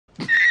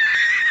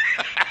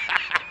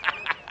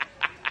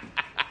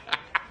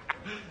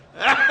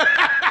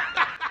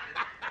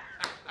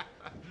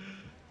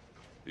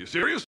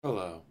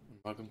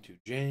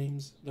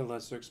James, the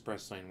Lesser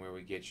Express Lane, where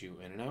we get you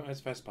in and out as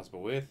fast as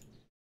possible with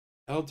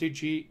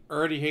LTG.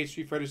 Already hates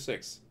Street Fighter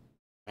 6.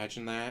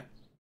 Imagine that.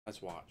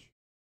 Let's watch.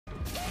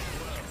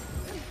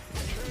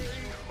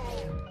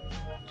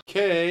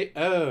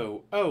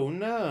 KO. Oh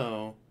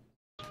no.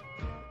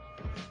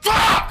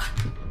 Fuck!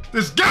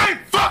 This game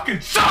fucking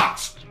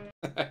sucks!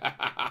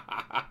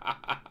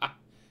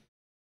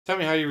 Tell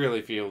me how you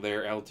really feel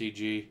there,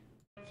 LTG.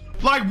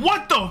 Like,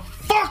 what the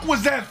fuck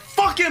was that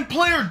fucking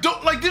player do?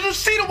 Like, did you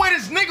see the way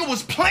this nigga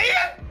was playing?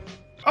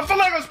 I feel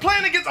like I was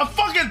playing against a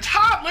fucking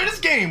toddler. This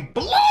game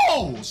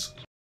blows!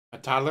 A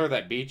toddler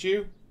that beat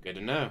you? Good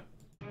to know.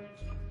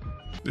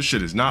 This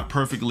shit is not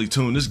perfectly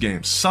tuned. This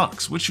game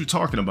sucks. What you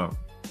talking about?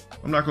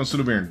 I'm not gonna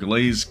sit over here and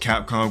glaze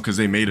Capcom because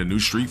they made a new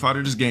Street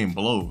Fighter. This game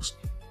blows.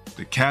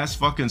 The cast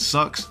fucking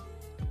sucks.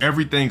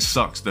 Everything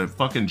sucks. The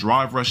fucking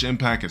Drive Rush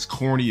Impact is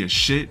corny as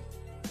shit.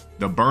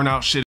 The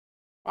Burnout shit.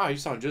 Wow, you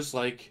sound just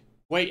like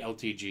Wait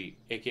LTG,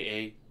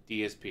 aka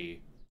DSP.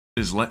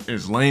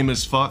 Is lame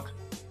as fuck.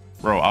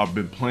 Bro, I've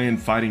been playing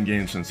fighting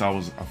games since I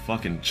was a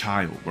fucking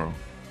child, bro.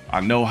 I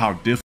know how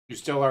You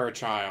still are a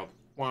child.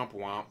 Womp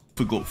womp.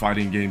 difficult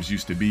fighting games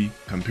used to be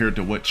compared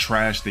to what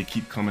trash they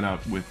keep coming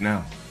out with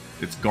now.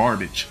 It's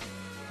garbage.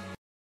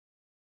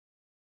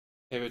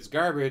 If it's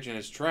garbage and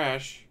it's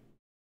trash,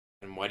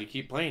 then why do you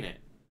keep playing it?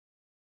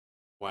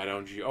 Why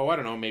don't you, oh, I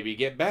don't know, maybe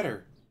get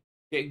better.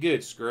 Get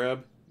good,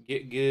 scrub.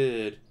 Get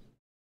good.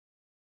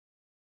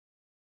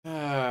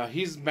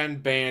 He's been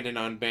banned and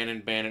unbanned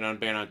and banned and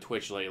unbanned on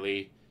Twitch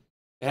lately.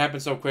 It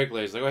happened so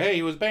quickly. It's like, oh, hey,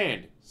 he was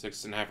banned.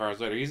 6.5 hours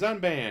later, he's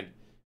unbanned.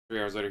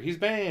 3 hours later, he's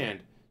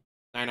banned.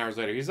 9 hours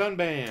later, he's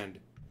unbanned.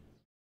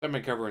 I've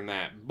been covering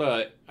that,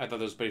 but I thought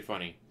that was pretty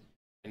funny.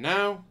 And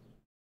now,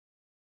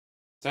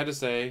 sad to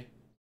say,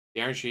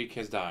 the Iron Sheik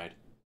has died.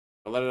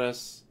 But let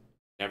us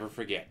never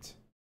forget.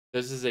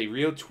 This is a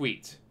real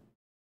tweet.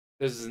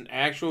 This is an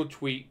actual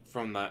tweet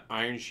from the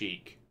Iron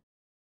Sheik.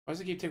 Why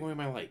does it keep taking away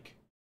my like?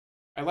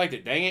 I liked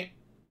it, dang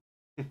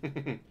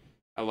it.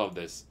 I love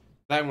this.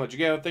 That will let you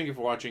go. Thank you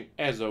for watching.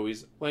 As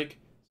always, like,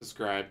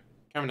 subscribe,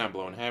 comment down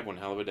below, and have one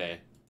hell of a day.